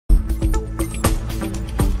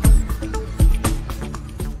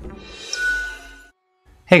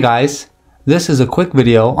Hey guys, this is a quick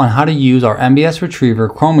video on how to use our MBS Retriever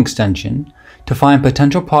Chrome extension to find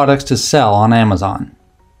potential products to sell on Amazon.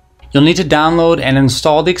 You'll need to download and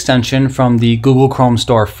install the extension from the Google Chrome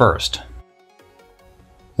store first.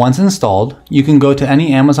 Once installed, you can go to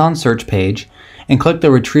any Amazon search page and click the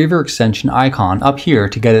Retriever extension icon up here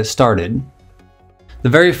to get it started. The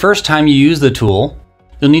very first time you use the tool,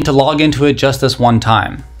 you'll need to log into it just this one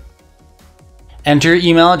time. Enter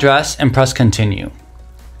your email address and press continue.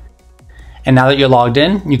 And now that you're logged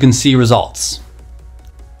in, you can see results.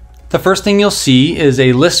 The first thing you'll see is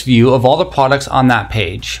a list view of all the products on that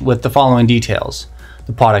page with the following details: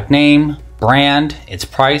 the product name, brand, its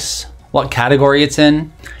price, what category it's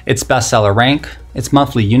in, its bestseller rank, its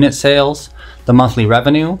monthly unit sales, the monthly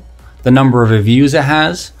revenue, the number of reviews it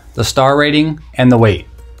has, the star rating, and the weight.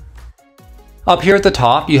 Up here at the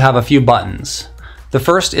top, you have a few buttons. The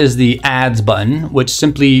first is the Ads button, which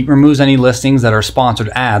simply removes any listings that are sponsored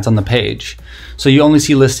ads on the page, so you only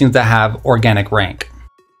see listings that have organic rank.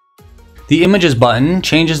 The Images button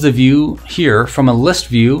changes the view here from a list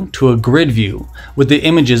view to a grid view with the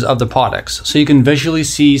images of the products, so you can visually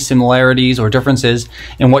see similarities or differences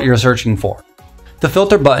in what you're searching for. The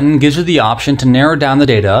Filter button gives you the option to narrow down the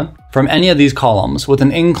data from any of these columns with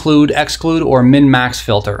an include, exclude, or min-max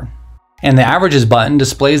filter. And the Averages button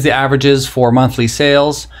displays the averages for monthly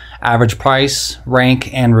sales, average price,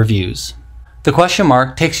 rank, and reviews. The question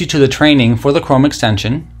mark takes you to the training for the Chrome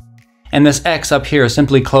extension, and this X up here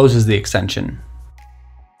simply closes the extension.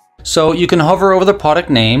 So you can hover over the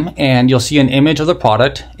product name and you'll see an image of the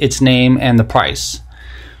product, its name, and the price.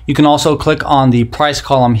 You can also click on the price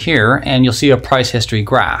column here and you'll see a price history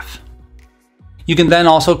graph. You can then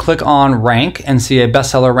also click on rank and see a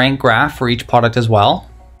bestseller rank graph for each product as well.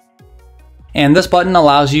 And this button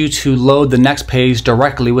allows you to load the next page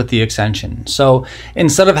directly with the extension. So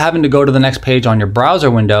instead of having to go to the next page on your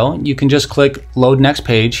browser window, you can just click Load Next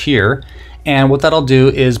Page here. And what that'll do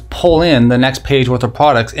is pull in the next page worth of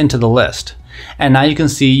products into the list. And now you can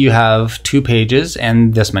see you have 2 pages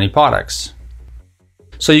and this many products.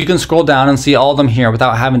 So you can scroll down and see all of them here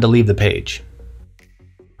without having to leave the page.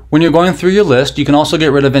 When you're going through your list, you can also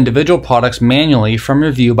get rid of individual products manually from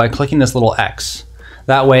your view by clicking this little X.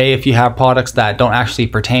 That way, if you have products that don't actually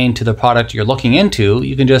pertain to the product you're looking into,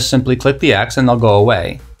 you can just simply click the X and they'll go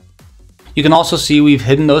away. You can also see we've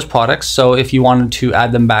hidden those products, so if you wanted to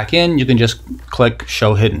add them back in, you can just click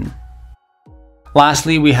Show Hidden.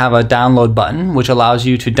 Lastly, we have a Download button, which allows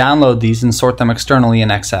you to download these and sort them externally in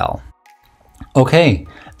Excel. Okay,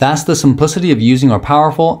 that's the simplicity of using our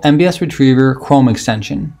powerful MBS Retriever Chrome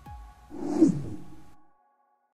extension.